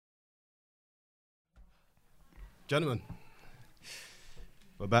Gentlemen,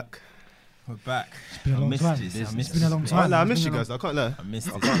 we're back. We're back. It's been a long time. It's been a long time. I missed you guys. I can't lie. I missed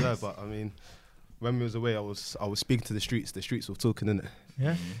I can't lie, but I mean, when we was away, I was speaking to the streets. The streets were talking, innit?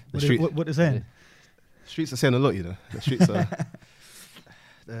 Yeah. The What they're saying? streets are saying a lot, you know. The streets are.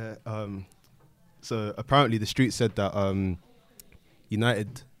 So apparently, the streets said that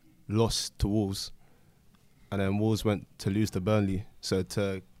United lost to Wolves, and then Wolves went to lose to Burnley. So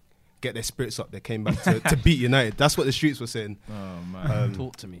to get their spirits up, they came back to beat United. That's what the streets were saying. Oh man,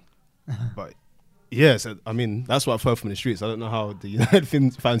 Talk to me. But yeah, so I mean, that's what I've heard from the streets. I don't know how the United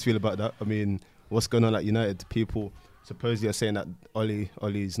fans feel about that. I mean, what's going on at United? People supposedly are saying that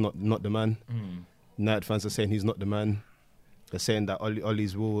Ollie's not the man. United fans are saying he's not the man. They're saying that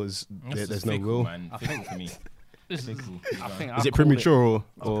Ollie's will is there's no will. I think for me. Is it premature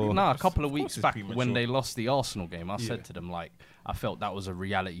or no? A couple of weeks it's back premature. when they lost the Arsenal game, I said to them like, I felt that was a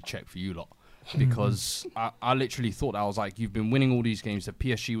reality check for you lot because I literally thought I was like, you've been winning all these games. The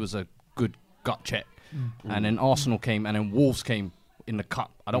PSG was a good gut check, and then Arsenal came, and then Wolves came in the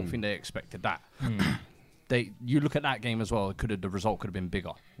cup. I don't think they expected that. You look at that game as well. The result could have been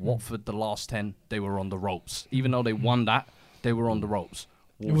bigger. Watford, the last 10, they were on the ropes. Even though they won that, they were on the ropes.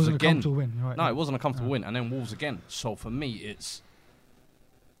 Wolves It wasn't again, a comfortable win. Right? No, it wasn't a comfortable win. And then Wolves again. So for me, it's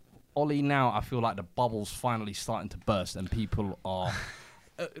Ollie now. I feel like the bubble's finally starting to burst and people are...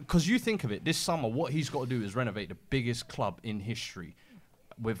 Because you think of it, this summer, what he's got to do is renovate the biggest club in history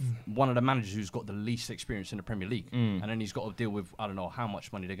with one of the managers who's got the least experience in the Premier League. And then he's got to deal with, I don't know, how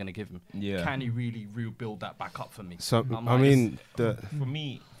much money they're going to give him. Yeah. Can he really rebuild that back up for me? So I'm I like, mean, For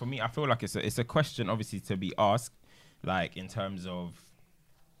me, I feel like it's a question obviously to be asked, like in terms of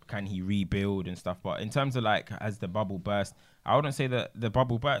can he rebuild and stuff. But in terms of like, has the bubble burst? I wouldn't say that the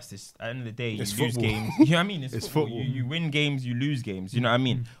bubble burst. It's at the end of the day, you It's lose football. games. You know what I mean? It's football. football. You win games, you lose games. You know what I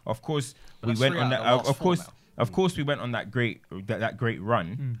mean? Of course, But we that's went 3 on out that. of the last Of 4 course, now. of course, we went on that great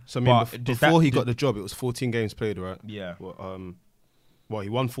run. so I mean, But does before that- he got the job, it was 14 games played, right? Yeah. Well, he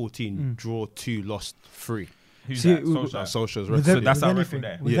won 14, draw 2, lost 3. Who's See, that? Solskjaer. Socials With record. them- That's with our anything,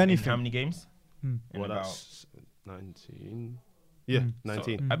 record there. with In anything. how many games? In Well, about- that's 19. Yeah,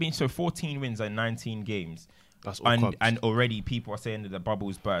 19. I mean, so 14 wins and 19 games. That's all clubs. And already people are saying that the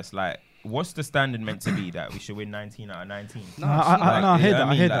bubble's burst. Like, what's the standard meant to be that we should win 19 out of 19? No, I hear that.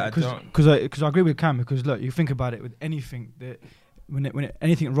 I hear that Like, because I agree with Cam. Because look, you think about it with anything that when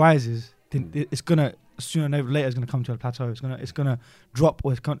anything rises, then it's gonna sooner or later it's gonna come to a plateau. It's gonna drop,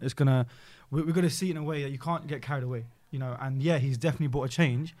 or it's gonna. We're gonna see it in a way that you can't get carried away. You know, and yeah, he's definitely brought a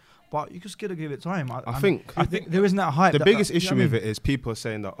change, but you just gotta give it time. I think there isn't that hype. The biggest issue with it is people are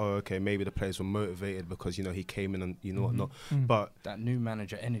saying that, oh, okay, maybe the players were motivated because, you know, he came in and, you know, whatnot. But that new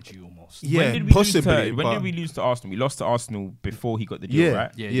manager energy almost. yeah, when did we possibly. Lose to, when but did we lose to Arsenal? We lost to Arsenal before he got the deal,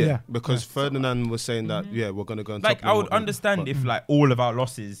 right? Yeah. Because Ferdinand was saying that, we're going to go on Like, top. I would understand if like all of our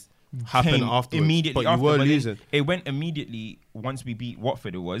losses Happen came afterwards, immediately but you after, were then losing. It went immediately once we beat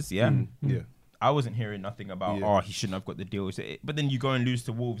Watford. It was Yeah. I wasn't hearing nothing about he shouldn't have got the deal. But then you go and lose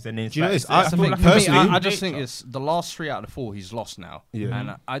to Wolves, and then it's Do you know, like, it's- I feel think like personally- I just think it's the last 3 out of the 4 he's lost now. Yeah.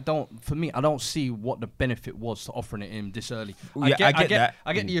 And I don't see what the benefit was to offering it him this early. Yeah, I get that.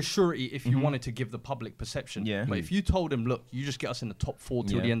 I get the assurity if you wanted to give the public perception. Yeah. But if you told him, look, you just get us in the top 4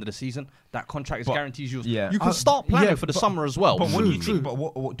 till Yeah. the end of the season, that contract is But- guarantees yours. Yeah. You can start planning for the but- summer as well. But what do you True. think? But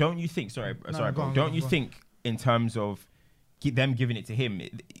what don't you think? Sorry, go bro. on, Don't go you on. think in terms of them giving it to him?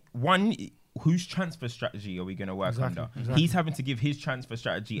 One, whose transfer strategy are we going to work under? Exactly. He's having to give his transfer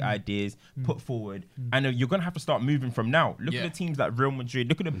strategy ideas, put forward, and you're going to have to start moving from now. Look at the teams like Real Madrid.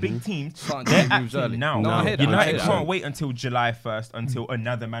 Look at the big teams. Starting to They're make moves acting early. now. No, I hear that. I United hear that. can't wait until July 1st until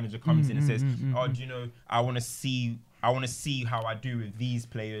another manager comes in and says, "Oh, do you know? I want to see how I do with these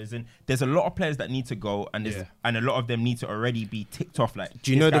players." And there's a lot of players that need to go, and and a lot of them need to already be ticked off. Like,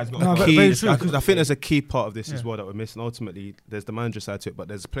 Do you know this guy's the got to key? go. very true, I 'cause- think there's a key part of this as well that we're missing. Ultimately, there's the manager side to it, but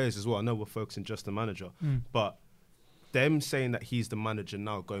there's players as well. I know we're focusing just the manager, but them saying that he's the manager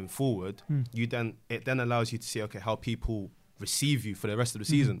now going forward, it then allows you to see, okay, how people receive you for the rest of the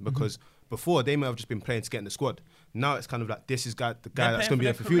season. Because before they may have just been playing to get in the squad. Now it's kind of like, this is the guy that's playing going to be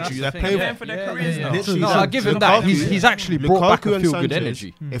there for for their future. careers. They're playing They're for their careers now. Literally, No, I give him that. He's actually brought back a and feel-good Sanchez,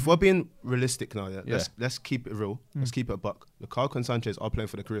 energy. If we're being realistic now, let's keep it real. Let's keep it a buck. Lukaku and Sanchez are playing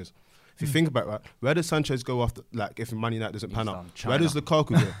for their careers. If you think about it, right, where does Sanchez go after? Like, if Man United doesn't pan out, done where does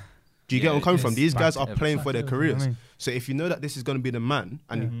Lukaku go? Do you get where I'm coming from? These guys are back playing for their careers. I mean. So if you know that this is going to be the man,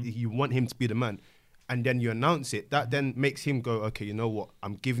 and you want him to be the man, and then you announce it, that then makes him go, okay, you know what?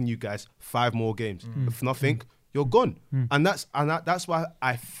 I'm giving you guys 5 more games. If nothing, you're gone. And that's why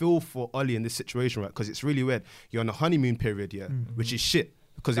I feel for Ollie in this situation, right? Because it's really weird. You're on a honeymoon period, which is shit.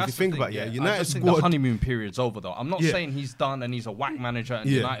 Because if you think about it, I United's just think the squad. honeymoon period's over though. I'm not Yeah. saying he's done and he's a whack manager and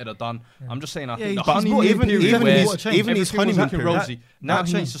Yeah. United are done. I'm just saying I think he's the brought- honeymoon even- period even where his- even his everything was honeymoon looking period. rosy. Now that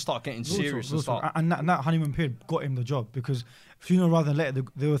he needs changed. to start getting Real serious talk, and start. and that honeymoon period got him the job because sooner rather than later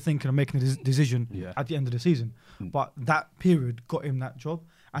they were thinking of making a decision Yeah. at the end of the season. But that period got him that job,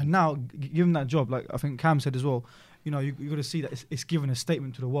 and now given that job, like I think Cam said as well, you got to see that it's given a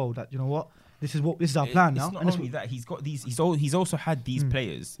statement to the world that this is our plan now. It's not And only that he's got these. He's also had these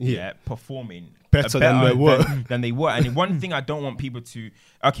players performing Better than they were. than they were. And one thing I don't want people to.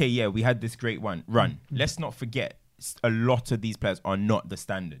 Okay, yeah, we had this great run. Let's not forget. A lot of these players are not the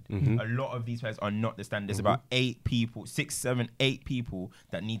standard. A lot of these players are not the standard. There's about 8 people, 6, 7, 8 people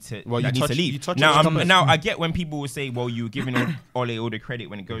that need to to leave. Now I get when people will say, "Well, you were giving Ole all the credit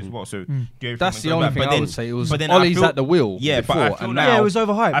when it goes well." So That's the only thing I would say. It was but then Ole's at the wheel. Yeah, before, but I feel and like, now it was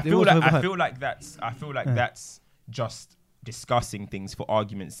overhyped. I feel like that's just discussing things for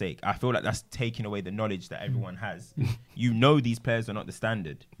argument's sake. I feel like that's taking away the knowledge that everyone has. These players are not the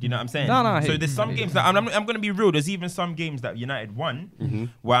standard. Do you know what I'm saying? No, I so hate there's some games that I'm going to be real. There's even some games that United won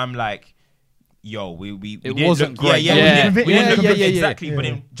where I'm like, yo, we It didn't wasn't look- great. Yeah, Yeah. we didn't look Yeah, good. yeah, yeah. Exactly. Yeah. But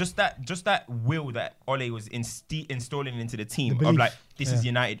then just that will that Ole was installing into the team The of belief. like, this is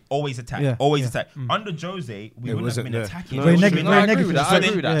United, always attack, Yeah. always Yeah. attack. Under Jose, we wouldn't have wasn't been there. attacking. No, Very it wasn't negative. there. I Very agree with negative. that. I So agree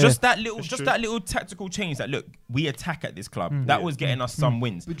then with that. just that little tactical change that look, we attack at this club. That was getting us some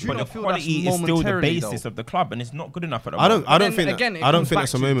wins. But do you But the not feel that's quality is still the momentarily, basis though? of the club, and it's not good enough at the I moment. don't Then think again, that, I don't it think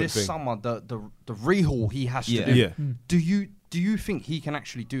goes that's a back to moment this thing. summer, the rehaul he has to Yeah. do. Yeah. Do you think he can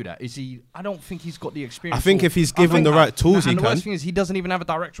actually do that? Is he? I don't think he's got the experience. I think or- if he's I given think the right tools, and he the can. worst thing is he doesn't even have a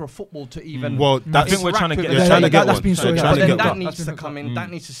director of football to even. Well, I think we're interact trying to with get. him. They're trying to get that's one. been sorted They're out. trying But to then get that one. needs to That's come been in.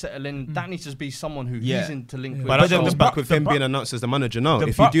 That needs to settle in. That needs to be someone who Yeah. he's interlinked with. But that then comes the back bu- with the him bu- being announced as the manager now. the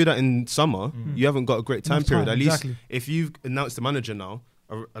If bu- you do that in summer, you haven't got a great time Enough period. time, At least exactly. if you've announced the manager now,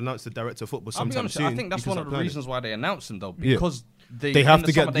 or announced the director of football I'll be sometime honest, soon, I think that's you can one start of the planning. reasons why they announced him though, Yeah. because They have in the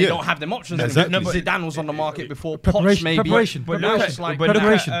to get- summer, they yeah. don't have them options. Exactly. Anymore. Zidane was on the market before. Preparation, Poch maybe. preparation. But now look it's at, like but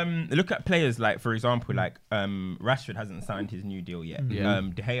preparation. look at players like, for example, like Rashford hasn't signed his new deal yet. Yeah.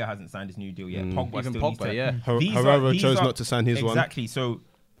 De Gea hasn't signed his new deal yet. Pogba Even still needs Pogba, to. yeah. Herrera chose not to sign his one. Exactly. So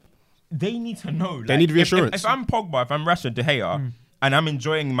they need to know. They need if- reassurance. If I'm Pogba, if I'm Rashford, De Gea, and I'm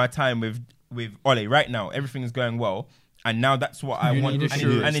enjoying my time with Ole right now, everything is going well. And now that's what I You want. need And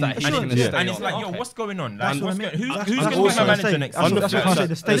assurance that he's gonna stay and it's on. like, yo, Okay. what's going on? That's Like, what I who's mean. going to be That's my what manager I'm next saying. season? On the flip side, the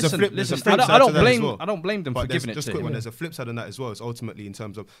There's a statement. flip. There's a Listen, flip I side don't to that as blame. well. I don't blame them for But there's giving it just to quick him. one. There's a flip side on that as well. It's ultimately in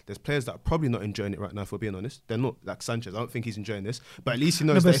terms of there's players that are probably not enjoying it right now. If we're being honest, they're not like Sanchez. I don't think he's enjoying this, but at least he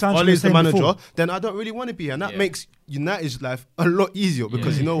knows but that if Sanchez Ole was is the saying manager, before. then I don't really want to be here, and that Yeah. makes United's life a lot easier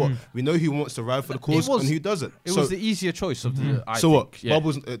because you know what, we know who wants to ride for the cause was- and who doesn't. It So, was the easier choice of the. I so what? think, yeah.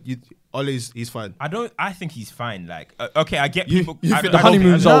 Bubbles, Ole's he's fine. I think he's fine. Like, okay, I get You- people. you I think don't- The I don't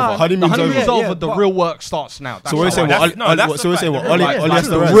honeymoon's think- over. Nah, honeymoon's the honeymoon's over. over. Yeah, The but- real work starts now. So we're That's saying all. what? that's So we're the saying fact. what? The Ole real has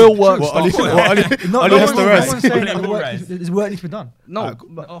to work- rest. real work What, Ole starts what, Ole has to No rest. one's saying Ole that will work- rest. there's work needs to be done. No,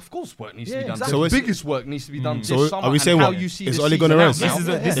 of course work needs to be Yeah, done. exactly. So The it's- biggest work needs to be done So this summer. are we saying and what? how you see Is the Ole season gonna out rest? now.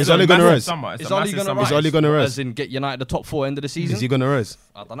 Is Ole gonna massive rest? summer. It's Is a Ole massive gonna summer. rise? Is Ole gonna rest? As in get United the top 4 end of the season? Is he gonna rest?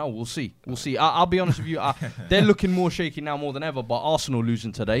 I don't know. We'll see. We'll see. I'll be honest with you. They're looking more shaky now more than ever. But Arsenal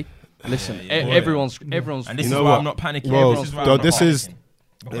losing today. Listen, everyone's. And this You is know why what? I'm not panicking. Well, This is why though I'm not this is- panicking.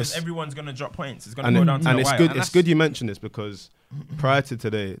 Because this- everyone's gonna drop points. It's gonna And, go down to and the it's wire. good. And It's that's- good you mentioned this because prior to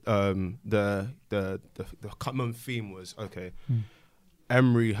today, the common theme was okay.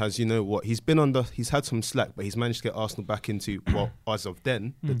 Emery has, you know what, he's had some slack, but he's managed to get Arsenal back into as of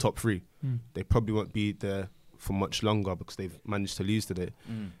then the top 3. They probably won't be there for much longer because they've managed to lose today.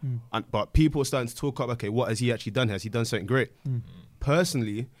 But people are starting to talk up. Okay, what has he actually done? Has he done something great?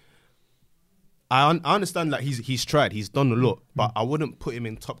 Personally, I understand that he's tried, he's done a lot, but I wouldn't put him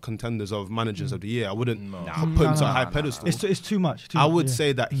in top contenders of managers of the year. I wouldn't put him to a high pedestal. It's too much. I would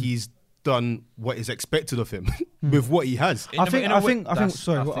say that he's done what is expected of him with what he has. I think.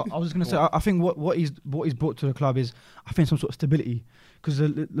 Sorry, I was going to say. I think what he's brought to the club is, I think, some sort of stability. Because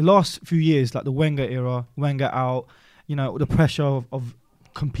the last few years, like the Wenger era, Wenger out, you know, the pressure of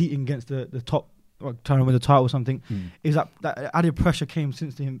competing against the top, or trying to win the title or something, is that added pressure came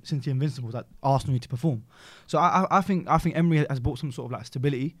since the Invincibles that Arsenal need to perform. So I think Emery has brought some sort of like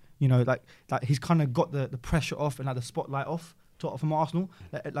stability. You know, like he's kind of got the pressure off and like the spotlight off from Arsenal.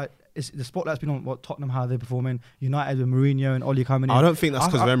 Like it's the spotlight's been on what Tottenham, how they're performing, United with Mourinho and Ole coming in. I don't think that's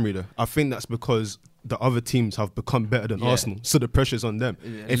because of Emery though. I think that's because the other teams have become better than Arsenal, so the pressure's on them.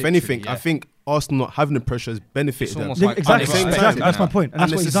 If anything, I think Arsenal not having the pressure has benefited them. Like exactly. That's my point. And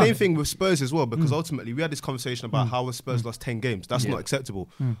that's it's what the he's same done. thing with Spurs as well, because ultimately we had this conversation about how Spurs lost 10 games. That's not acceptable.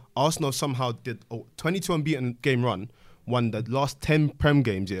 Arsenal somehow did a 22 unbeaten game run won the last 10 Prem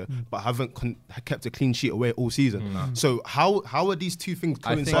games, but haven't kept a clean sheet away all season. So how are these two things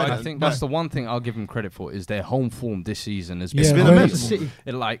coinciding? I think that's the one thing I'll give them credit for is their home form this season has It's been going to amazing. City.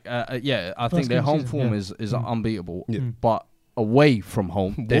 I think their home form is unbeatable. But away from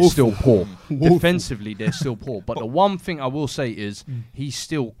home, they're Woeful. still poor. Woeful. Defensively, they're still poor. But the one thing I will say is he's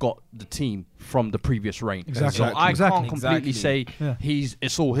still got the team from the previous reign. Exactly. So I can't completely Exactly. say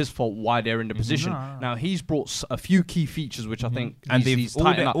it's all his fault why they're in the position. No. Now he's brought a few key features which I think And he's all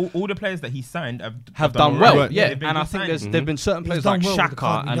tightened up. all the players that he signed Have done well, right. yeah. They've been And I good think signings. there've been certain players done like well with the Xhaka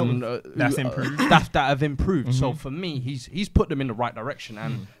card we and That's improved. that have improved. So for me, he's put them in the right direction.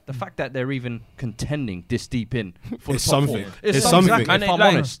 And the fact that they're even contending this deep in for It's the top something. four, It's something. If And I'm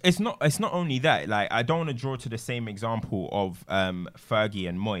honest. it's not only that. Like, I don't want to draw to the same example of Fergie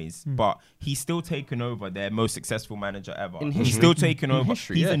and Moyes, but he's still taken over their most successful manager ever. In He's history. still taken In over.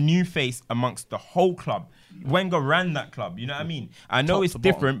 history, He's yeah. a new face amongst the whole club. Wenger ran that club. You know what I mean? I know Top it's to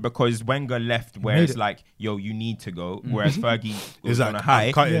bottom. different because Wenger left where made it's it. like, yo, you need to go. Whereas Fergie was like, on a I'm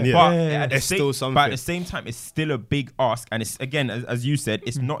high. cutting, yeah. But Yeah. at the It's same- still But at something. the same time, it's still a big ask. And it's, again, as you said,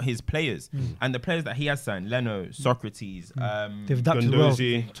 it's not his players. And the players that he has signed, Leno, Socrates, They've adapted well.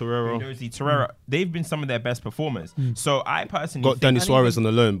 Guendouzi, Torreira. Torreira, they've been some of their best performers. So I personally Got think Danny Suarez on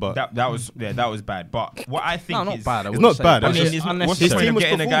the loan, but that was bad. But what I think No, not is bad. I It's wouldn't not say, bad. but I mean, it's it's- what's the unnecessary. point of was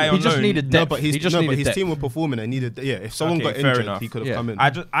getting a guy performing. on He just loan? needed no, depth. but He just needed his depth. team were performing. They needed, if someone Okay, got fair injured, enough. he could have Yeah. come in.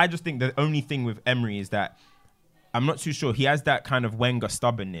 I just think the only thing with Emery is that I'm not too sure. He has that kind of Wenger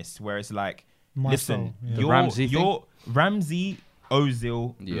stubbornness where it's like, My listen, style, yeah. The Ramsey thing? your Ramsey,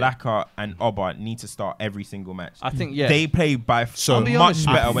 Ozil, Yeah. Laka, and Oba need to start every single match. I think, yeah. They play by So I'll be much honest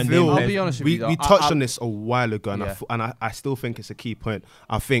with better you. when feel- they I'll play. be honest with we you. though. we touched I- on this a while ago, and, Yeah. I still think it's a key point.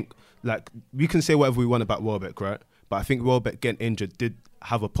 I think, like, we can say whatever we want about Welbeck, right? But I think Welbeck getting injured did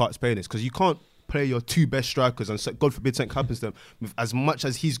have a part to play in this, because you can't play your two best strikers and God forbid something happens to them with as much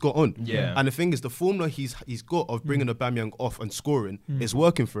as he's got on. Yeah. And the thing is, the formula he's got of bringing Aubameyang off and scoring is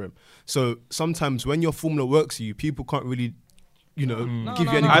working for him. So sometimes when your formula works for you, people can't really, give you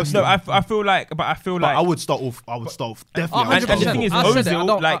any I gusto. feel like, but I feel But like I would start off definitely. And the 100%. thing is, I said it, I Ozil,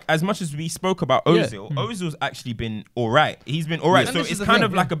 don't- like, as much as we spoke about Yeah. Ozil, Ozil's actually been all right. He's been all right. And So this is it's the kind thing,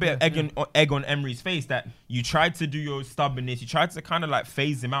 of like a bit of egg on Emery's face that you tried to do your stubbornness. You tried to kind of like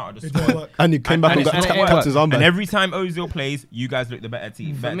phase him out of the squad. And he came back and it's got not worked. captain's armband. And every time Ozil plays, you guys look the better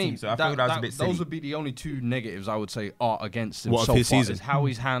team. For me, So I feel that was a bit silly. those would be the only two negatives I would say are against him What, of so his far. season? Is how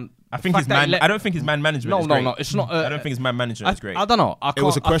he's I think his man. I don't think his man management. is great. No, it's not. I don't think his man management is great. I don't know. It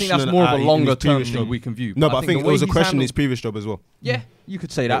was a I think question that's more of a in his longer term previous thing job. we can view. No, but I think the it was way a he's question in handled- his previous job as well. Yeah, you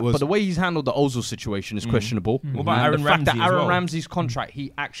could say that. was. But the way he's handled the Ozil situation is questionable. What about And Aaron the fact that Ramsey as Aaron well? Ramsey's contract,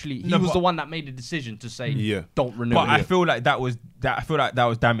 he No, was but- the one that made the decision to say, Yeah. don't renew But it. I feel like that was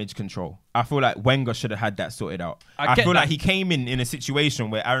damage control. I feel like Wenger should have had that sorted out. I I get feel like that. he came in a situation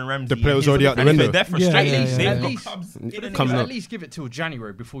where Aaron Ramsey, The player was and already his out the other window. They're Yeah, frustrated. yeah, yeah. They've At got least- clubs But in coming the up. at least give it till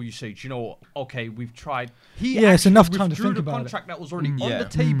January before you say, do you know what? Okay, we've tried. He Yeah, it's actually enough time to withdrew think the about it. contract that was already on Yeah. the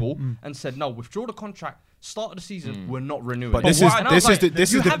table and said, no, withdraw the contract. Start of the season, we're not renewing. But it. this what is I- And I was like,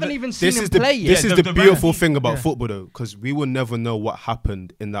 this you is the haven't even this seen is him the play yet. this is Yeah, the the beautiful Ramsey- thing about Yeah. football though, because we will never know what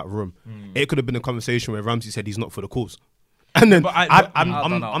happened in that room. It could have been a conversation where Ramsey said he's not for the cause. And then But I'm I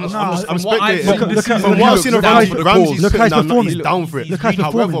don't know. I'm From what I've speculating. seen, look at- From look what at- I've seen of look at- Ramsey, look Ramsey's at how he's putting down, performing. he's down for it. Look how he's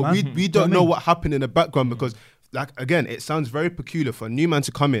performing, However, man. we Do you know don't what I know mean? what happened in the background because, like, again, it sounds very peculiar for a new man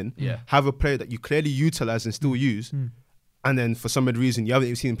to come in, have a player that you clearly utilize and still use, and then for some odd reason you haven't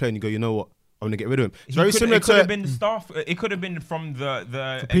even seen him play and you go, you know what? I'm gonna get rid of him. It's very similar It could have to been the staff. It could have been from the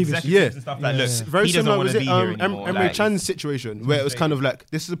previous- executives Yeah. and stuff. Like, Yeah, look, yeah. very he doesn't similar. want Was to it be here anymore. Emre Like, Can's situation where it was kind of like,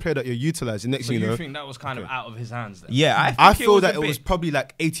 this is a player that you're utilizing. Next So thing you you know, think that was kind of out of his hands then? Yeah, I think feel a that it bit- was probably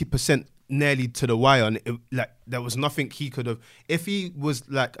like 80% nearly to the wire, and like there was nothing he could have. If he was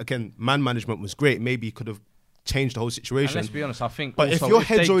like, again, man management was great. Maybe he could have changed the whole And situation. let's be honest, I think But if also your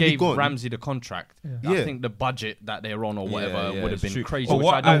head's they already gave gone- Ramsey the contract, Yeah. I think the budget that they're on or whatever would have it's been true. crazy, But which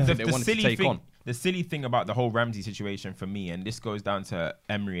what I don't the think they wanted to silly take thing, on. the silly thing about the whole Ramsey situation for me, and this goes down to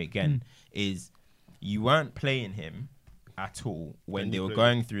Emery again, is you weren't playing him at all when they were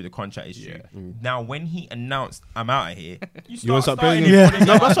going through the contract issue. Now, when he announced, "I'm out of here," you want to start playing him? Yeah.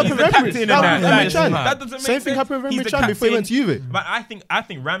 No, that's what He's happened the with captain Emre. and That that. happened with Like, Emre Can. that doesn't make Same thing sense. happened with He's Emre the Can before he went to captain. Juve. But I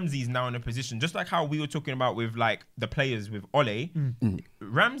think Ramsey's now in a position, just like how we were talking about with like the players with Ole.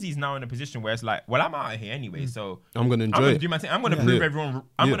 Ramsey's now in a position where it's like, well, I'm out of here anyway, so I'm gonna I'm enjoy gonna it. do my thing. I'm gonna Yeah. prove Yeah. everyone.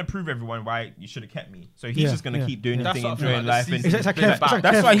 I'm Yeah. gonna prove everyone why you should have kept me. So he's Yeah. just gonna Yeah. keep doing his That's thing, what I feel enjoying like life. this And season. It's like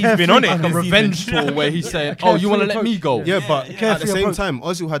that's Kev- why he's been on it. like a this Revenge season. tour where he said, carefree "Oh, you want to let me go?" goal. Yeah, but yeah. at the Carefree same approach. time,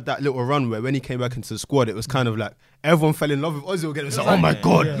 Ozil had that little run where when he came back into the squad, it was kind of like everyone fell in love with Ozil again. It was like, oh my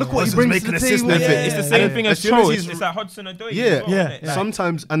god, Yeah. look what He he's brings making to the assists. table. and Yeah, everything. it's the And same then thing as as soon as Cho. he's It's like Hudson Odoi. Yeah, as well, yeah, isn't it? yeah.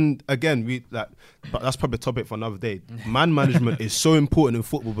 Sometimes, and again, we like, but that's probably a topic for another day. Man management is so important in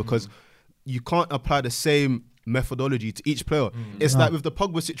football because you can't apply the same methodology to each player. It's like with the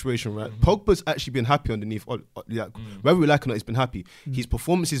Pogba situation, right? Pogba's actually been happy underneath, like, whether we like or not, he's been happy. His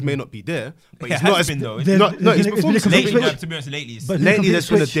performances may not be there, but It he's has not as been, though. not, There's no, been his a performances complete Lately, switch. no, to be honest, lately, it's But lately complete there's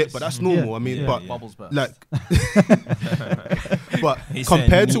been a switch. dip, but that's normal. I mean, Yeah. but Bubbles burst. like, but He's compared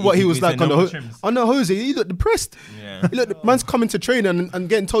saying to what he was he's like saying on no the more trims. Jose, he looked depressed. Yeah. He looked, man's coming to train and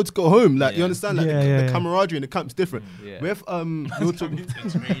getting told to go home. Like, you Yeah. understand? Like Yeah, the yeah. camaraderie in the camp's different. Yeah. With we'll talk,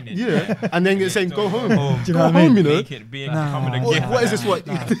 Training. yeah, and then you're saying go home, Do you know go what I mean? home. You know, Make it be Nah. becoming a what, gift. what is this? What?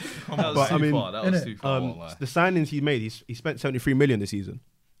 Nah. That was But, too I mean, far. That was innit? too far. won't lie. The signings he made, he spent 73 million this season.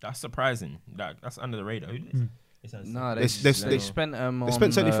 That's surprising. That's under the radar. Who did this? It sounds- No, They- they they- spent They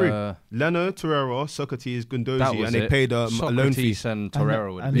spent 73. Leno, Torreira, Socrates, that Gundozi, was and they it. paid a loan fee. Socrates and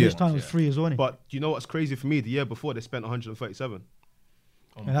Torreira would and be this Yeah. time was free as well. innit? But you know what's crazy for me? The year before they spent 137.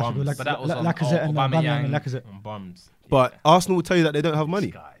 on Yeah, that's bums. good. Like, But that was on Lacazette and Aubameyang. Aubameyang and Lacazette. On bums. But Arsenal will tell you that they don't have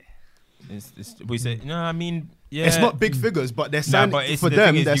money. We say no. I mean, yeah. It's not big figures, but they're Nah, signing but it's for the them.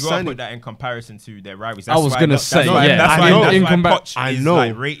 thing is, They're you gotta signing. put that in comparison to their rivals. I was gonna say, yeah, that's I why, know. that's In why compa- Poch I is know.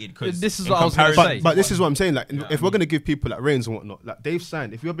 like rated. 'Cause This is in what I was gonna comparison- say. But this is what I'm saying. Like, Yeah, if we're gonna give people like Reigns and whatnot, like they've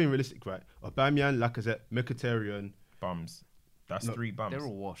signed. If you're being realistic, right? Aubameyang, Lacazette, Mkhitaryan, bums. That's No, 3 bums. They're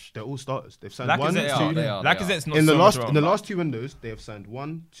all washed. they're all starters. They've signed one, Lacazette, two. they are. Lacazette's not In the so last much in the wrong, last 2 windows, they have signed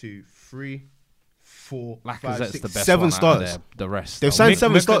 1, 2, 3, 4, 5, Lacazette's 6, the best 7 one out of starters. there. The rest They've are signed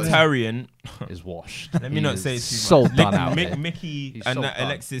 7 starters. Mkhitaryan, is washed. let me He not is say too so much. done out there. Mickey He's and so that done.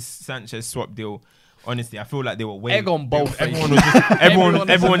 Alexis Sanchez swap deal. Honestly, I feel like they were waiting. Egg on both Everyone faces. was just, Everyone's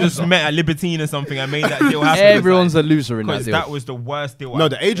everyone a just loser. met at Libertine or something and made that deal happen. Everyone's a loser in that Because deal. that was the worst deal. No,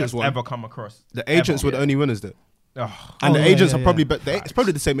 I've the agents won. ever come across. The agents Ever. were the only winners there, Ugh. and Oh, the yeah, agents yeah, are probably. yeah. But it's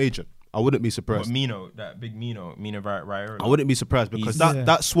probably the same agent. I wouldn't be But surprised. Mino, that big Mino Raiola. I wouldn't be surprised because He's- Yeah.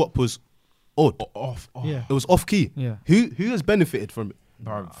 that swap was odd. off. Yeah. It was off key. Yeah. Who has benefited from it?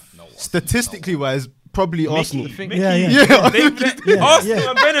 Bruv. Statistically wise, probably Arsenal. Mickey, Yeah, yeah. Yeah. Arsenal yeah.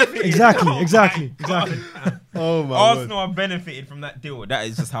 are benefited. Exactly, Oh my exactly, God. exactly. Oh my Arsenal word. are benefited from that deal. That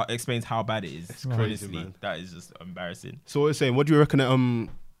is just how explains how bad it is. It's crazy, Honestly, man. that is just embarrassing. So what you're saying? What do you reckon?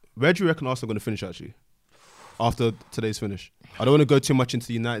 Where do you reckon Arsenal are going to finish actually? After today's finish, I don't want to go too much into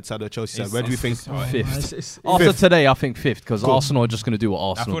the United side or Chelsea side. It's- Where do you think? it's hard. Fifth. It's After Fifth. today, I think fifth because Cool. Arsenal are just going to do what I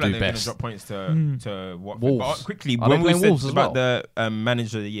Arsenal feel like do they're going to best. drop points to Watford. Wolves. But quickly, Are they when we playing said Wolves as about well? the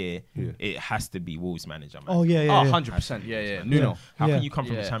manager of the year, Yeah. it has to be Wolves manager. Man. Oh yeah, yeah. Oh, yeah. 100%. Yeah. Nuno. How Yeah. can you come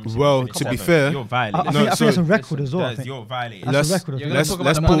from the Yeah. championship? Well, and finish to be seventh? fair- you're I violating. think, No, I think so- that's a record as well. I That's- think. you're violating. That's a Let's- record as You're well. going to talk about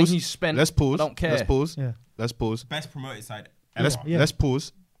let's the money pause. he spent. Let's pause. I don't care. Let's pause. Yeah. Let's pause. Best promoted side. Let's ever. Yeah. let's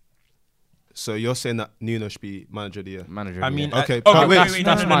pause. So you're saying that Nuno should be manager of the year? Manager. I of the mean, year. Okay, okay, wait, wait,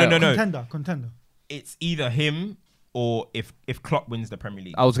 that's my- Contender. It's either him or if Klopp wins the Premier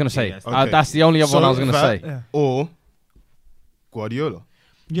League. I was going to say Yeah, Okay. that's the only other one I was going to that- say. Yeah. Or Guardiola.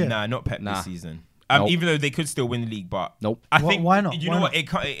 Yeah. Nah, not Pep Nah. this season. Nope. Even though they could still win the league, but Nope. I Wh- think why not? You Why know not?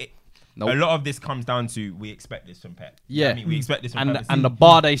 what? Nope. A lot of this comes down to we expect this from Pep. Yeah. I mean, we expect this from And Pep. and the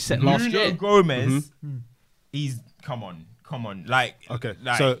bar they set last Bruno year. Gomez, Mhm. he's come on, like Okay,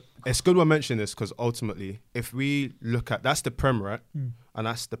 like, so it's good we're mentioning this because ultimately, if we look at that's the Prem, right, and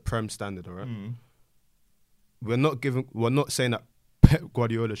that's the Prem standard, all right. mm, We're not saying that Pep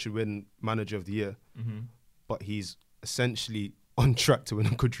Guardiola should win Manager of the Year, mhm. but he's essentially on track to win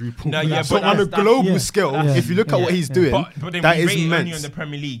a quadruple. No, yeah, so but on a that's- global yeah. scale, Yeah. if you look at Yeah. what he's Yeah. doing, but then that we is rate it only immense. on the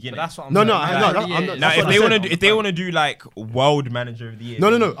Premier League. But that's what I'm No, saying. no, Manager no, of the I'm year. not- Now, that's if what they I want said. to, if they want to do like world manager of the year,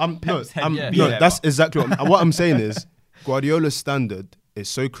 No, then I'm Pep's head no, would be no. there, That's but- exactly what I'm saying is Guardiola's standard is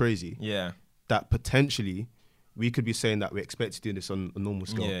so crazy yeah. that potentially we could be saying that we expect to do this on a normal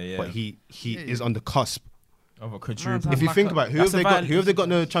scale, Yeah, yeah. but he is on the cusp. Of a quadruple. Man's If you like think a- about it, who that's have a they got in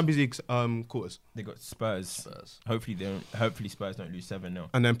violation. the Champions League quarters, They got Spurs. Hopefully they don't. Hopefully Spurs don't lose 7-0.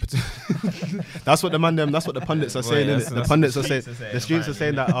 and then that's what the pundits are saying. Well, innit? that's The what pundits the are saying. streets are saying, The streets are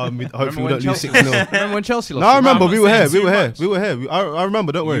saying that hopefully we Remember don't when lose Chelsea- 6-0. Remember when Chelsea lost? No, I remember. I'm We not were here. saying We too were here. much. We were here. I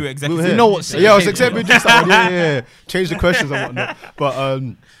remember. Don't worry. You We were executive- here. You know what city Yeah, I was came executive. from. Just that one. Yeah. Change the questions and whatnot. But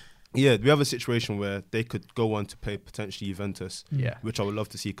yeah, we have a situation where they could go on to play potentially Juventus, Yeah. which I would love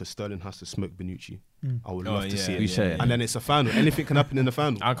to see because Sterling has to smoke Benucci. I would Oh, love to yeah, see it. We say it. And then it's a final. Anything can happen in the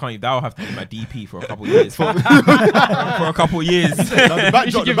final. I can't. That'll have to be my DP for a couple of years. for a couple of years.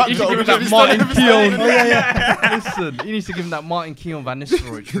 You should give him that Martin Keown. Listen, he needs to give him that Martin Keown Van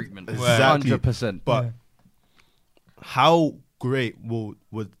Nistelrooy treatment. Exactly. 100%. But how great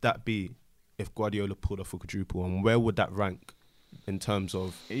would that be if Guardiola pulled off a quadruple, and where would that rank in terms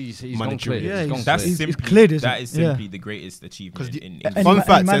of He's gone managerial? clear. Yeah, He's gone That's clear. he's simply cleared, isn't that it? is Yeah. simply the greatest achievement in Any fun ma- fact,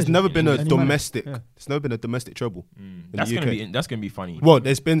 any there's manager. never been a Any manager. domestic. Yeah. There's never been a domestic treble. That's the gonna UK. be that's gonna be funny. Well,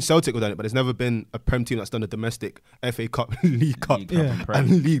 there's been Celtic who've done it, but there's never been a Prem team that's done a domestic FA Cup, League Cup, League Cup Yeah. and Prem.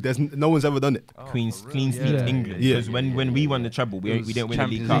 and League. There's no one's ever done it. Queen's Clean Yeah. Sweep Yeah. England. Yeah. Because when we won the treble, we didn't win the League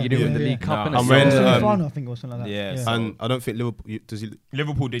Champions Cup. League, you didn't win the Yeah. League Cup. Nah. innit? And when, So, um, final, I think, or something like that. yeah, Yeah. so- And I don't think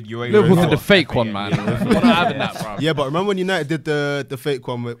Liverpool did UEFA. Liverpool did as the well. fake one, man. Yeah. We're not having that, bro. Yeah, but remember when United did the fake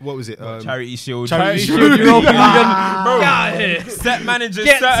one? What was it? Charity Shield. Charity Shield, Europa Europa League. League. Bro, Get here. set managers,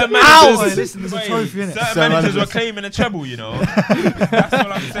 Get certain some managers. hours. Listen, there's a Wait, trophy, innit? certain Certain managers were managers. claiming a treble, you know. That's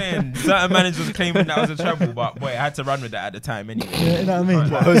what I'm saying. Certain managers were claiming that was a treble, but boy, I had to run with that at the time anyway. Yeah, you know what I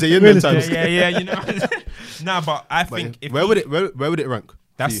mean? What, Jose Inman Realistic. times? Yeah, you know. Nah, but I think if where would it rank?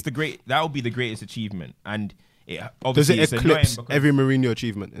 that's for you? that would be the greatest achievement, and it Does obviously it it's annoying eclipse because- every Mourinho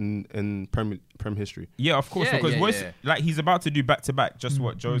achievement in Prem history? Yeah, of course, Yeah, because yeah, what's yeah. like he's about to do back to back, just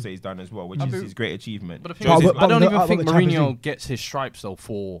what Jose's done as well, which is his great achievement. But the thing Jose's- is, I don't but even the think Champions Mourinho League. gets his stripes though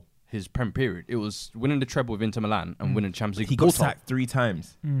for his Prem period. It was winning the treble with Inter Milan and winning Champions League. He got sacked 3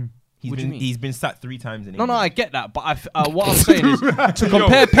 times. Mm. He's What do you mean? he's been sacked 3 times in No, England. I get that, but what I'm saying is to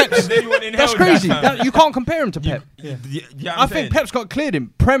compare Pep's. That's crazy. You can't compare him to Pep. Yeah, I think Pep's got cleared in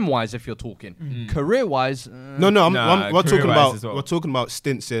Prem wise, if you're talking career wise. No, Nah, we're talking career-wise about as well. we're talking about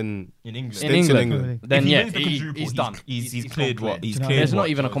stints in in England. in Stints in England. England. Then If he yeah, wins the quadruple, he's done. He's gone cleared what? clear. He's Do you know cleared There's what, not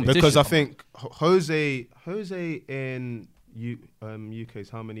even a Jose? competition. because I think Jose in UK's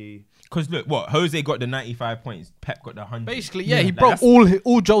how many? Because look, what Jose got the 95 points, Pep got the 100. Basically, yeah, he Like, broke that's-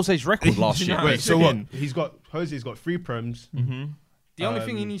 all Jose's record last You year. know, Wait, it's so what? again. Jose's got 3 Prems, The only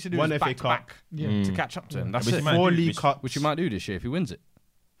thing he needs to do one is FA back to Cup. back to catch up to him. That's Which it. he might 4 do, League which- Cups, Which he might do this year if he wins it.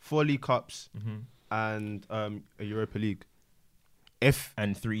 4 League Cups, and a Europa League. If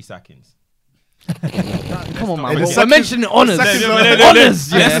and 3 sackings. Come on, man. the We're seconds- mentioning honours. seconds-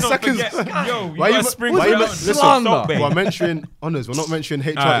 Honours, yeah. Let's not Seconds- forget. Yo, Why you- gotta sprinkle why you it ma- on. listen, slander. Stop, babe. we're mentioning honours, we're not mentioning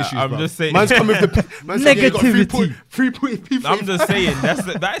HR issues. I'm bruv. just saying. Man's coming with the man's saying, yeah, he got Negativity. 3.3 people. I'm just saying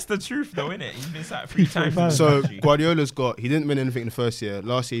that's the truth though, innit? He's been sacked 3 times. in the So country. Guardiola's got. He didn't win anything in the first year.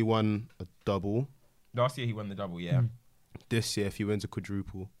 Last year he won a double. Last year he won the double. Yeah, This year, if he wins a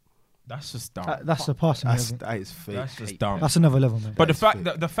quadruple, that's just dumb. That's the passing level. that is fake. That's just dumb. That's another level, man. But the That's fact fake.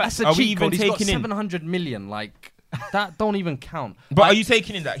 that the fact That's a are we cheat even code. He's got taking in? 700 million. Like that don't even count. But Like, are you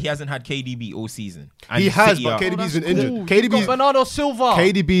taking in that he hasn't had KDB all season? And He has, City but are- KDB's that's been injured. cool. You've got KDB's Bernardo Silva.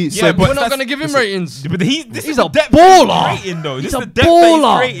 KDB. Yeah, So, but We're not that's- going to give him listen, ratings. But this He's is a the depth baller. that he's rating though. This He's is a the depth baller.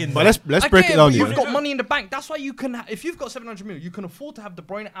 that he's rating. but let's I break get it down but here. You've got money in the bank. That's why you can. If you've got 700 million, you can afford to have De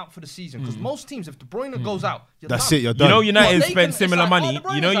Bruyne out for the season. Because most teams, if De Bruyne goes out, you're That's done. it. You're You done. know What, United they spent can- similar it's like, money. De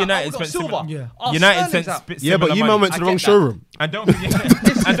Bruyne's You know out. United We've got spent similar. Yeah. United Sterling's spent out. Yeah, but similar you money. man went to the I wrong get that. showroom. And don't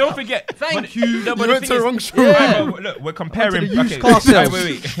forget. And don't forget. Thank but- you. No, but You the went to thing the is- wrong showroom. Yeah. Look, we're comparing. the used okay, car sales.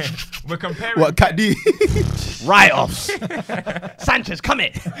 wait. We're comparing. What Cat D? Write-offs. Sanchez, come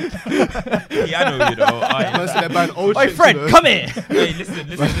here. Yeah, I know you know. Man said they're buying old Hey, shit, Fred, you know. come here. Hey, listen.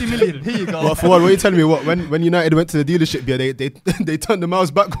 50 million. Here you go. What for what? What are you telling me? What when United went to the dealership? Yeah, they turned the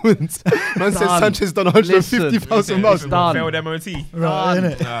miles backwards. Man said Done. Sanchez done 150,000 miles. Done. Failed MOT. Right,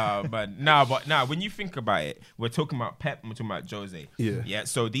 innit? But when you think about it, we're talking about Pep and we're talking about Jose. Yeah.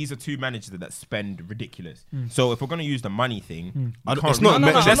 So these are 2 managers that spend ridiculous. So if we're gonna use the money thing, I we don't- can't it's not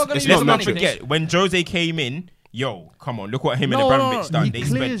really- a metric. let's I'm not gonna let's use not the money forget when Jose came in. Yo, come on, look what him No, and no, Abramovich no, done. he They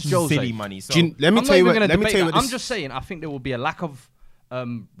spent clears Jose. silly money. So Let me I'm tell you not what. even gonna Let me debate tell you that. what. I'm This, just saying, I think there will be a lack of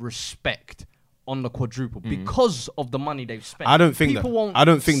respect on the quadruple because of the money they've spent. I don't think People that. won't I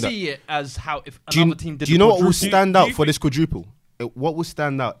don't think that. see it as how if Do you, another team did do you the know what will quadruple. stand Do out you for this quadruple? What will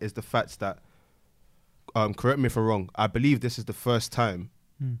stand out is the fact that, correct me if I'm wrong, I believe this is the first time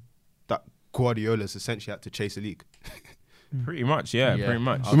that Guardiola's essentially had to chase a league. pretty much, yeah, Yeah. pretty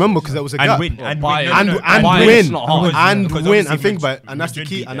much. Remember, because there was a And gap. win, Well, and Bayern- win, And, no, and Bayern's win, not hard. and Because win, obviously and think Madrid- about it, and that's the Madrid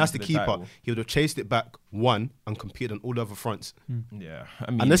key, beat and them that's for the the key part. title. He would have chased it back, won, and competed on all other fronts. Yeah,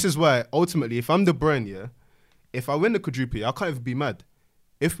 I mean, And this is why, ultimately, if I'm De Bruyne, yeah, if I win the quadruple, I can't even be mad.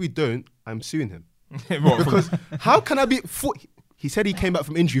 If we don't, I'm suing him. Because how can I be? He said he came back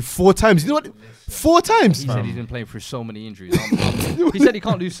from injury 4 times. You know what? 4 times. He said he's been playing through so many injuries. He said he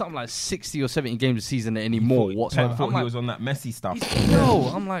can't do something like 60 or 70 games a season anymore Pep whatsoever. thought I'm he like, was on that Messi stuff.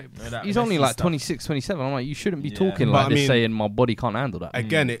 no, I'm like, that he's only Messi like stuff. 26, 27. I'm like, you shouldn't be Yeah. talking But like I this, mean- saying my body can't handle that.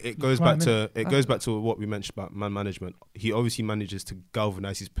 Again, it goes Right, back to what we mentioned about man management. He obviously manages to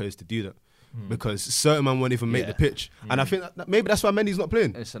galvanize his players to do that. because certain man won't even make Yeah. the pitch, and I think that maybe that's why Mendy's not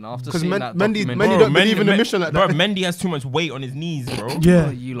playing. Listen, after Because seeing that Mendy documentary, don't believe in the mission like bro, that. Mendy has too much weight on his knees, bro.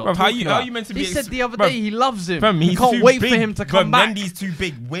 Yeah. you lot Bruv, how talking you about? meant to He be said the other bruv, day he loves him. Fam, He he's can't too wait big. for him to Bruv, come back. Mendy's too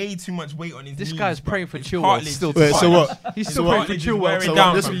big, way too much weight on his This knees. guy's bruv. praying for His Chilwell cartilage still is Wait, fine. so what? He's His still praying for cartilage is Chilwell. wearing So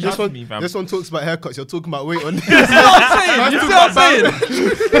down, what? fam, trust me, fam. This one talks about haircuts. You're talking about weight on. You see what I'm saying?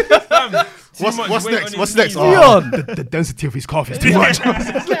 Fam, too much What's weight on next? his What's next? knees, Oh, bruv. the density of his calf is too much.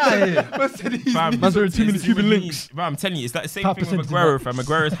 Fam, Man's wearing too many it's Cuban his links. knees. Bro, I'm telling you, it's that same Half thing with percent Aguero, fam.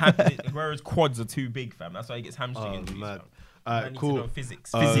 Aguero's quads are too big, fam. That's why he gets hamstring Oh, injuries, mad. fam. All I right, need to cool. know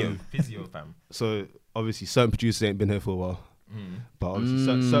physics. Um, Physio, fam. So obviously, certain producers ain't been here for a while. But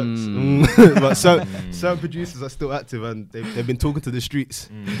obviously, certain producers are still active, and they've been talking to the streets.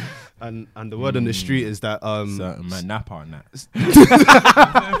 And the word on the street is that Certain man, Napa on that.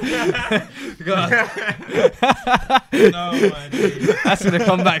 No, man. That's gonna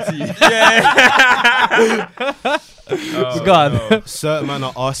come back to you. Oh, God. no. certain men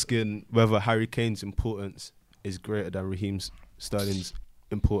are asking whether Harry Kane's importance is greater than Raheem Sterling's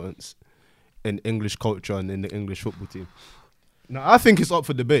importance in English culture and in the English football team. Now, I think it's up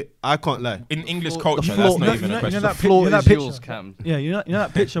for debate. I can't lie. In English The culture, floor- that's not you even know- a you know question. that The floor you know is that yours, picture? Cam. Yeah, you know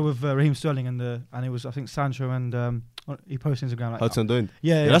that picture with Raheem Sterling and it was I think Sancho and he posted Instagram like Hudson Doing.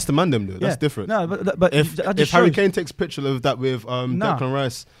 yeah, Yeah, that's the man them though. That's yeah. different. No, but If that if just Harry shows- Kane takes a picture of that with Nah. Declan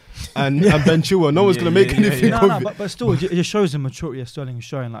Rice and Ben Chilwell, no one's Yeah, gonna make yeah, anything yeah. of no, it. but still, it just shows the maturity of Sterling is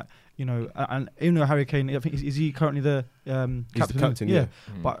showing. Like and even though Harry Kane, I think is he currently the captain? He's the captain, yeah.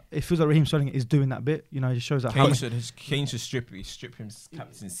 But it feels like Raheem Sterling is doing that bit. It just shows that how Kane much. should strip his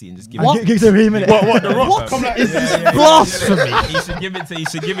captaincy and just give And it. give to Raheem in it. What? The Rock? What? Come like, Blasphemy. He should give it to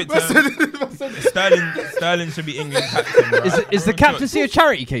Sterling should be England captain. Right? Is the captaincy a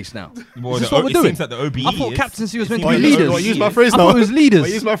charity case now? Well, Is this the what we're it doing? seems like the OBE I thought is. captaincy was meant to Oh, be you- leaders. oh, use my phrase I now. thought it was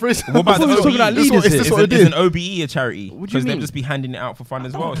leaders. Use my phrase. What about I thought the we were talking OBE? about leaders Is here. this what it Is is? an OBE a charity? What do you Because they'll mean? just be handing it out for fun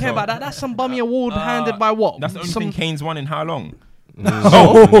as I well. don't care so- about that. That's some bummy award handed by what? That's the only Some- thing Kane's won in how long?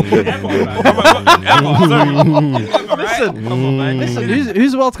 Listen,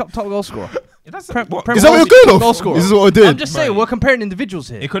 who's the World Cup top goal scorer? That's Prem- what- Prem- Is that what Goal you're going off? scorer. This is what we're doing. I'm just saying, Right. we're comparing individuals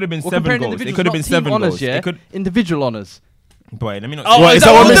here. It could have been We're 7 comparing goals. It individuals, could have been not 7 team honours, goals. yeah? It could. Individual honours. Boy, let me not. Oh, What, is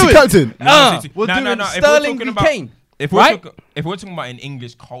that what makes you captain? We're No, doing no, no. If we're Sterling talking v about- Kane. If Right? we're talking about an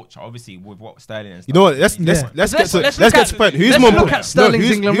English culture, obviously with what Sterling and stuff. You know what? Let's Yeah. get to Let's let's look get at- to point. Who's let's more look important? at Sterling's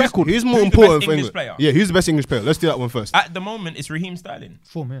who's- England who's- record. Who's more Who's the important best for English England? player? Yeah, who's the best English player? Let's do that one first. At the moment, it's Raheem Sterling.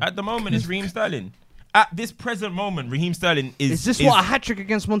 Form, yeah. At the moment, it's Raheem Sterling. At this present moment, Raheem Sterling is. Is this what a hat trick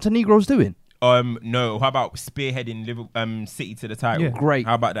against Montenegro's doing? No. How about spearheading City to the title? Yeah. Great.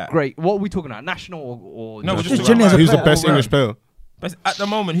 How about that? Great. What are we talking about? National or No, we're Just just generally as a Who's the player. best all English round. player? Best, at the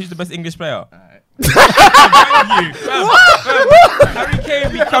moment, who's the best English player? Alright. Thank you. Harry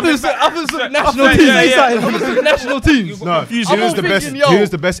Kane becoming Others of national teams. Others of national teams. No, confused. who's I'm the best? thinking, yo, Who's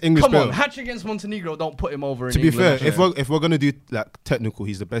the best English Come on, player? hat trick against Montenegro. Don't put him over. To in be England. fair, if we're gonna do like technical,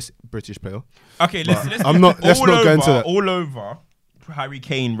 he's the best British player. Okay, let's I'm not- let's all not go over, into that. All over, Harry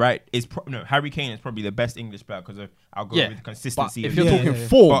Kane, right? Harry Kane is probably the best English player because I'll go Yeah, with but consistency. if of you're the Yeah, talking game. yeah.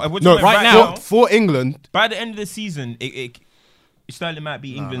 form, But if we're No, talking right now, for England. by the end of the season, Sterling might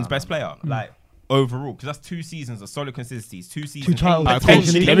be England's best player, like overall, because that's 2 seasons of solid consistencies. 2 seasons. titles. Alright, cool.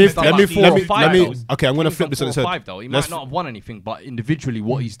 potentially- Let me potentially flip titles. this. Okay, I'm gonna Kane's flip done this on 4 its or head. 5 though. He Let's- might not have won anything, but individually,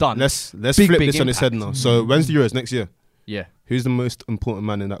 what he's done. Let's Big, flip big this on its head impact. now. So when's the Euros next year? Yeah, Who's the most important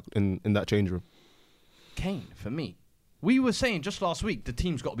man in that change room? Kane for me. We were saying just last week the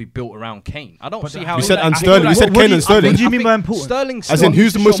team's got to be built around Kane. I don't But see the- how You he- said I and feel Sterling. like- You said what Kane do and you- Sterling. what do you mean by I important? Sterling As still in, who's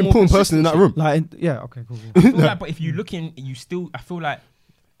needs the to most show more important person in that room? consistency. Okay, cool. I feel like, but if you look in, I feel like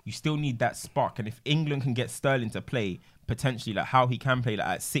you still need that spark. And if England can get Sterling to play potentially like how he can play like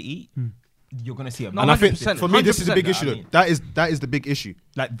at City, you're gonna see a. No, And I think 100%, for me, this is the big 100%, issue. I though. mean. That is the big issue.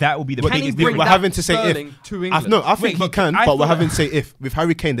 like that will be the But Can he biggest. bring we're that having to say Sterling if. to I England? think Wait, he but can, I but we're feel having like- to say if. With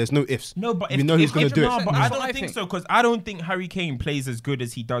Harry Kane, there's no ifs. No, but we if, know who's if- going if- to do no, it. but That's I what don't I think think. so because I don't think Harry Kane plays as good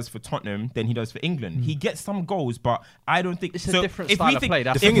as he does for Tottenham than he does for England. He gets some goals, but I don't think It's a so different if style we of think, play,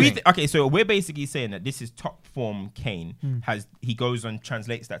 that's if the we thing. okay, so we're basically saying that this is top form. Kane he goes and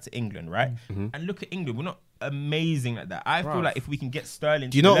translates that to England, right? And look at England, we're not amazing like that. I feel Bruv. like if we can get Sterling,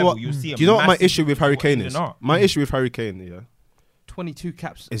 Do you to know the level, what? you'll see. Do you know what my massive issue with Harry difference Kane what is? England are. My issue with Harry Kane, yeah. 22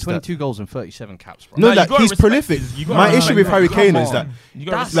 caps, Is 22 goals and 37 caps, bro. No, you like gotta he's respect prolific. his- you gotta My respect issue with his- Harry Come Kane is that on. You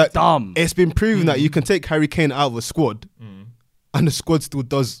gotta That's respect- dumb. it's been proven that you can take Harry Kane out of a squad, and the squad still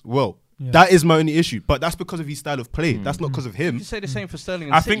does well. Yeah. That is my only issue. But that's because of his style of play. That's not because of You him. can say the same for Sterling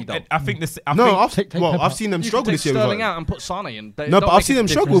and I City, think. though. I think this. I No, think I've seen them You struggle can this take year. Sterling without out and put Sane in. No, but I've seen them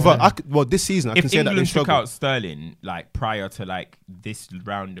struggle. This season, I can if say that they England took struggle. out Sterling like prior to like this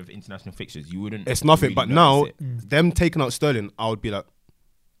round of international fixtures, you wouldn't. It's nothing. really But now, notice it. them taking out Sterling, I would be like,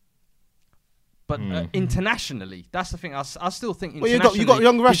 But internationally, that's the thing. I still think well, internationally. you got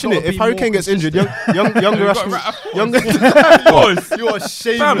young Rash in it. If Harry Kane gets injured, young We've Rash. got Young. Course. You are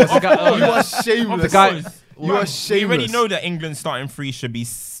shameless. Fam, You are shameless. The guy- You are We already shameless. know that England's starting three should be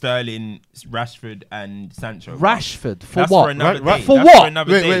Sterling, Rashford, and Sancho. Rashford for That's what? For another Right, day. for That's what? For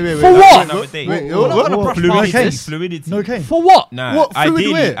another Wait, day. wait, wait, For wait, what? wait, Another day. wait, What what? kind of Fluidity. case? Fluidity. No Kane. For what? Nah, What fluid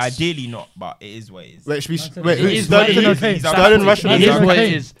ideally, ways? ideally not, but it is what it is. Wait, should It we? Wait, is who's what it Sterling? is. Okay. Sterling, Rashford, It is and what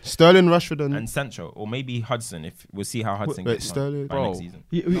Kane. it is. Sterling, Rashford, And and. Sancho, or maybe Hudson. If we'll see how Hudson Wait, gets Sterling. on by Bro. next season.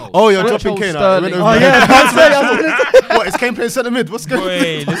 Oh, you're Sancho, dropping Kane. Sterling. Oh yeah, What is Kane playing centre mid? What's going on?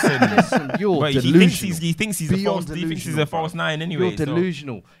 Wait, listen. Listen, you're Wait, delusional. he thinks he's a Beyond false. He thinks he's delusional, a false nine anyway. You're so-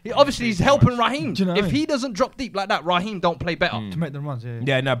 delusional. Obviously, he's helping Raheem. Do you know what I If mean? he doesn't drop deep like that, Raheem don't play better. To make them runs, yeah.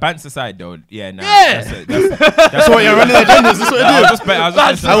 Yeah, no, bants aside though. Yeah, no. Yeah. That's So what, you're running agendas? That's what I you was do? just bet. I was Bants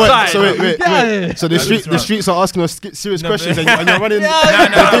just I went, aside. so wait. Yeah. So That's the right. streets are asking us serious No, questions, but- and you're running.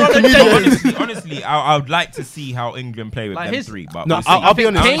 No, honestly, I would like to see how England play with Like them his- three. But No, we'll see. I'll be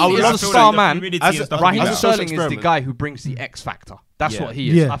honest. Kane I would is love the to star see- man. fluidity As and a- stuff Raheem like Raheem that. social Sterling is the experiment. guy who brings the X factor. That's Yeah. what he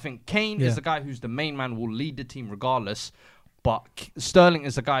is. Yeah. I think Kane Yeah. is the guy who's the main man, will lead the team regardless. But Sterling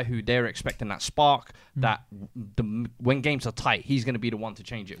is the guy who they're expecting that spark. That when games are tight, he's going to be the one to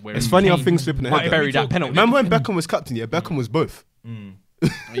change it. It's funny how things flipping might ahead. bury though. that penalty. Remember when Beckham was captain? Yeah, Beckham was both.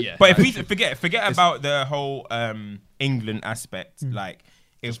 Yeah. But if we forget about the whole England aspect, like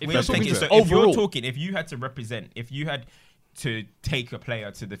if we're that's what we taking, do. so if you're Overall. talking, if you had to represent, if you had to take a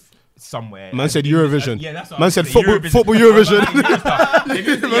player to the somewhere, Man said Eurovision. Yeah, that's what Man I was said saying, football Eurovision.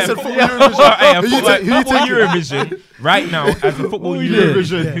 Man said football Eurovision. Who you Football taking? Eurovision. Right now, as a football Eurovision,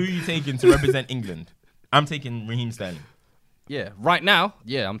 Eurovision. who are you taking to represent England? I'm taking Raheem Sterling. Yeah. Right now,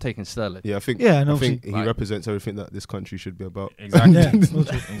 yeah, I'm taking Sterling. Yeah, I think. Yeah, and I obviously- think he Like- represents everything that this country should be about. Exactly. Yeah, we'll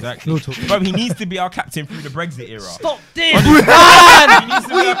talk. Exactly. We'll talk. But he needs to be our captain through the Brexit era. Stop this, He man! needs to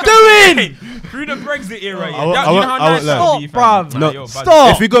be What our are you doing? captain through the Brexit era. Yeah. I won't- That- I you know won't- how I nice won't that lie. would be, Stop, fam. bruv. Nah, you're buzzing.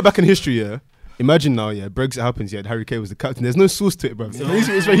 Stop. If we go back in history, yeah. Imagine now, yeah, Brexit happens, yeah, Harry Kane was the captain. There's no source to it, bro.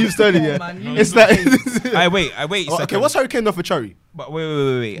 It's Raheem Sterling, yeah. It's like, I wait. Oh, okay, what's Harry Kane done for charity? But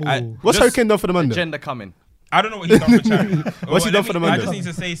wait. Ooh. What's Harry Kane done for the man? then? Agenda coming. I don't know what he's done for charity. What's he done for the I man? just then? need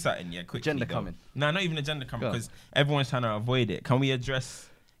to say something, yeah, quickly. Agenda though. coming. No, not even agenda coming, Go on. because everyone's trying to avoid it. Can we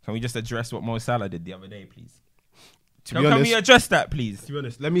just address what Mo Salah did the other day, please? To be Can we honest, address that, please? to be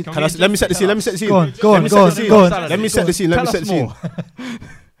honest, let me Can can we I- let me set the scene. Let me set the scene. Go on, go on, Let me go on, set the go scene. on. Let me set the scene. Let me Tell set the us scene.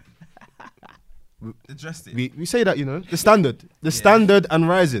 Address it. We say that, you know, the standard and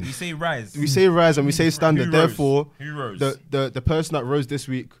rising. We say rise. We say rise and we say standard. Who rose? Therefore, Who rose? the person that rose this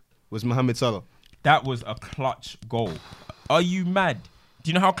week was Mohamed Salah. That was a clutch goal. Are you mad? Do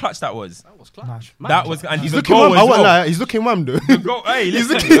you know how clutch that was? That was clutch. Nice. Man. That was, and He's the looking goal wham. as I won't well. lie. He's looking wham, though. The goal, hey,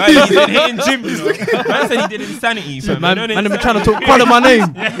 listen, hey, he did hitting gym. You know? Man said he did insanity. fam. Man, You know man, the I'm trying to insanity? talk quite my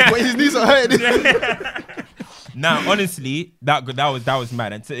name. But his knees are hurting. Nah, honestly, that was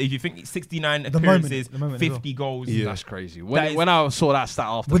mad. And so if you think 69 moment- appearances, the moment as 50 goals, Yeah. That's crazy. That When is- when I saw that stat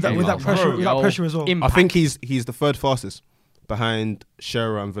after With the that, game, with I that was pressure, like, with that yo, pressure as well. I impact. think he's the third fastest behind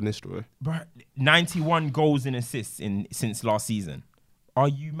Shearer and Van Nistelrooy. Bruh, 91 goals and assists since last season. Are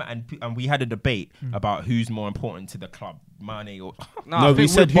you mad? And we had a debate about who's more important to the club, Mane or. No, No, I we think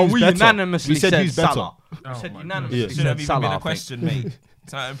said but who's we better. unanimously We said said who's better. Salah. We said unanimously Yeah. Should said have even Salah. been I a think. question, mate.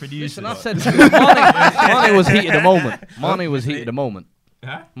 Time producer. Listen, I said Mane was heat at the moment. Mane was heat at the moment.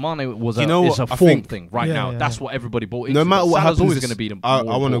 Huh? Mane was You know it's a what? I form think- thing right Yeah, now. yeah, That's yeah. what everybody bought into. No matter what Salah's happens, always this- going to be the I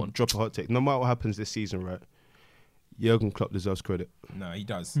more want to important. drop a hot take. No matter what happens this season, right? Jurgen Klopp deserves credit No, he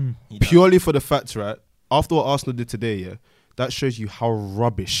does. Mm. He does. purely for the facts, right? After what Arsenal did today, yeah, that shows you how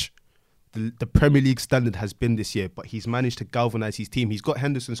rubbish the Premier League standard has been this year. But he's managed to galvanise his team. He's got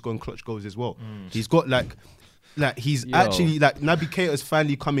Henderson scoring clutch goals as well. He's got like he's Yo. actually like Naby Keita's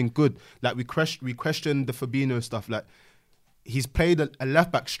finally coming good. Like we questioned the Fabinho stuff. Like he's played a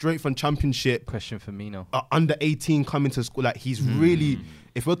left back straight from Championship. Question for Mino. Under 18 coming to school. Like he's really,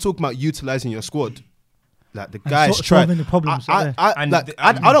 if we're talking about utilising your squad, like the guy's tried. solving the problems there. And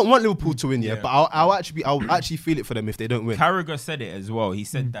I don't want Liverpool to win, yeah, Yeah. but I'll actually feel it for them if they don't win. Carragher said it as well. He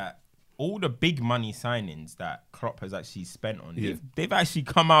said that all the big money signings that Klopp has actually spent on, Yeah. they've actually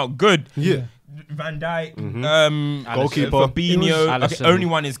come out good. Yeah. Van Dijk, Goalkeeper. Fabinho. Alisson. Okay, only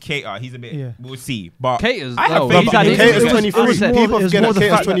one is Keita. He's a bit. Yeah. We'll see. But Keita's I have no, faith he's in had him. his- Keita's it was- 23. I said- more- People it was forget more that the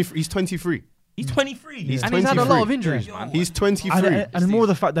Keita's fact that- 20. He's 23. He's 23. He's And he's had a lot 23. of injuries, Yeah. man. He's 23. And more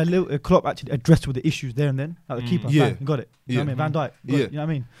the fact that Klopp actually addressed with the issues there and then, like the keeper, Yeah. bang, he got it. You know what I mean? Van Dijk, got Yeah. it, you know what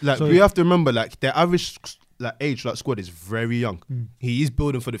I mean? Like So- we have to remember, like their average like age, like squad is very young. Mm. He is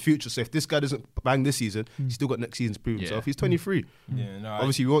building for the future. So if this guy doesn't bang this season, he's still got next season to prove Yeah. himself. He's 23. Yeah, no,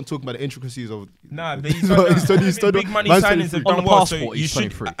 Obviously, we won't talk about the intricacies of. Nah, but He's still- big money man's signings 23. have On done the well. So passport, you he's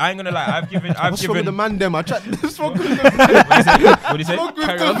should. 23. I ain't gonna lie. I've given. What's wrong with the man? Them I chat. What's wrong with them? What do you say?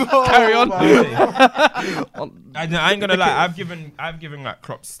 Carry on. I ain't gonna lie. I've given like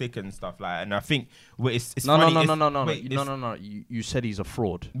Klopp stick and stuff like, and I think it's No, funny. no. Wait, No. You said he's a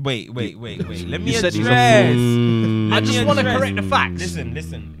fraud. Wait. Let me You said he's a address. Mm. I Let just me want to address. correct the facts.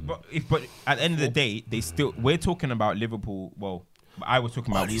 Listen. But at the end of the day, we're talking about Liverpool. Well, I was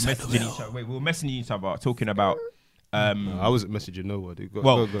talking about we were messaging each other talking about. I wasn't messaging no one. Dude.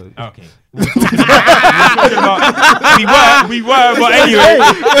 Well, go. okay. We were, but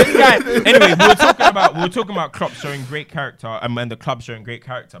anyway, we were talking about Klopp showing great character, and the club showing great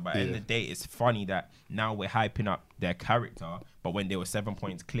character. But at the end of the day, it's funny that now we're hyping up their character, but when they were 7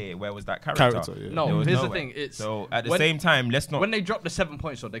 points clear, where was that character? Yeah. No, There was here's the nowhere. thing. It's So at the when- same time, let's not. When they dropped the 7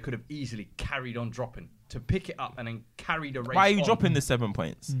 points, they could have easily carried on dropping to pick it up and then carry the race. Why are you on. dropping the 7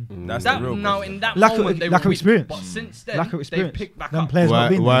 points? That's That the real no, question. in that Lack of- moment they lack were of weak, experience. But since then, Lack of they experience. picked back Them up. players Why- not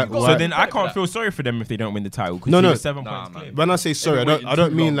been why- there. why- So then I credit for can't that. feel sorry for them if they don't win the title. No, No, no. 7 Nah, points man. clear. When I say sorry, I They've been don't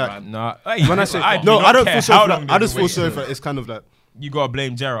waiting mean too long, like. man. Nah, hey, When I say I don't care feel sorry how for long that. they've I just been feel sorry waiting. for it. It's kind of like You gotta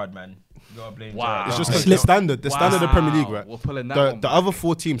blame Gerrard, man. You gotta blame Wow. Gerrard. it's just Oh. 'cause the standard of the Premier League, Wow. right? We're pulling that one The back. other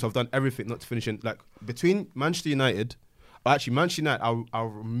four teams have done everything not to finish in. Like between Manchester United, actually Manchester United, I'll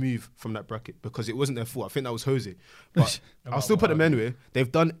remove from that bracket because it wasn't their fault. I think that was Jose, but I'll still put them anyway.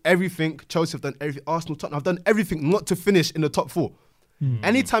 They've done everything. Chelsea have done everything. Arsenal, Tottenham have done everything not to finish in the top four.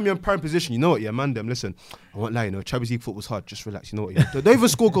 Anytime you're in prime position, you know what, yeah, man, them, listen, I won't lie, Champions League football was hard, just relax, you know what, yeah. Don't even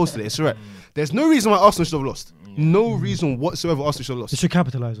score goals today, it's alright. There's no reason why Arsenal should have lost. No reason whatsoever Arsenal should have They lost. should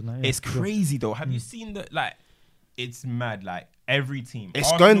capitalise on that. Yeah. It's crazy though. Have you seen the like? It's mad. Like every team.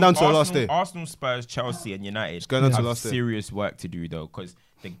 It's going down to the last day. Arsenal, Spurs, Chelsea, and United. It's going down to have the last day. serious work to do though, because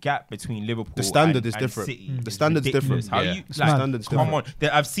the gap between Liverpool The standard and, is and different. City The is standard's ridiculous. different. How Yeah. you It's like? mad. Standard's Come different. on.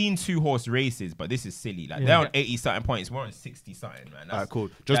 I've seen 2-horse races, but this is silly. Like Yeah. they're on 80 something points. We're on 60 something, man. Alright, cool.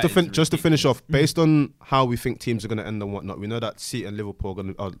 that Just is to finish off, Mm. based on how we think teams are going to end and whatnot, we know that City and Liverpool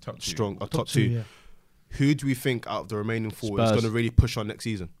are Top two. strong, are top two, two. yeah. Who do we think out of the remaining four is Spurs. going to really push on next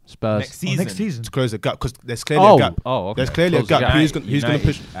season Spurs. Next season. Next season. to close the gap? Because there's clearly a gap. okay. There's clearly Close a the gap. Who's going to United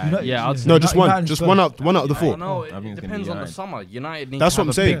push? United- Yeah, I'd say No, just United one. and Just Spurs. one out of the I four. don't know. I think It it's gonna depends be on the United. summer. United need That's to what I'm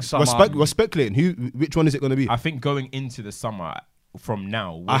have a saying. big summer. We're speculating. Which one is it going to be? I think going into the summer from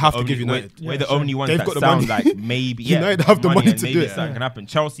now, we're I have the to give only- United. We're Yeah, the sure. only ones They've that got the sound money. like maybe. Yeah, United have the money and to maybe do it. something can happen.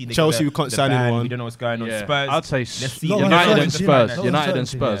 Chelsea, Chelsea, we can't the sign ban, anyone. We don't know what's going on. Yeah. Spurs, I'd say let's see. No, United no, and no, Spurs. no, United no, and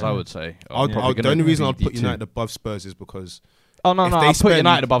Spurs, yeah. I would say. The only reason I'll put United above Spurs is because Oh no, if no, they I'll spend, put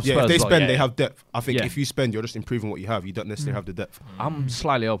United above Spurs. if they like, spend, yeah, they yeah. have depth. I think Yeah. if you spend, you're just improving what you have. You don't necessarily have the depth. I'm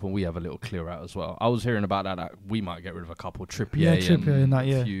slightly open. We have a little clear out as well. I was hearing about that we might get rid of a couple. Trippier, Yeah, Trippier and that,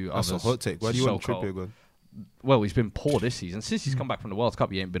 yeah. a few That's a others. hot take. Why do you want So-called. Trippier going? Well, he's been poor this season. Since he's come back from the World Cup,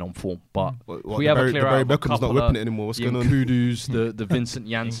 he ain't been on form. But What, we have a clear Barry out of a Beckham's not couple whipping of it anymore. What's the going on? Kudus, the Vincent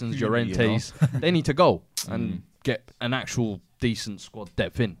Janssens, Nkudu, you Llorentes, they need to go and get an actual decent squad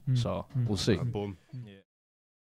depth in. So we'll see. Boom. Yeah.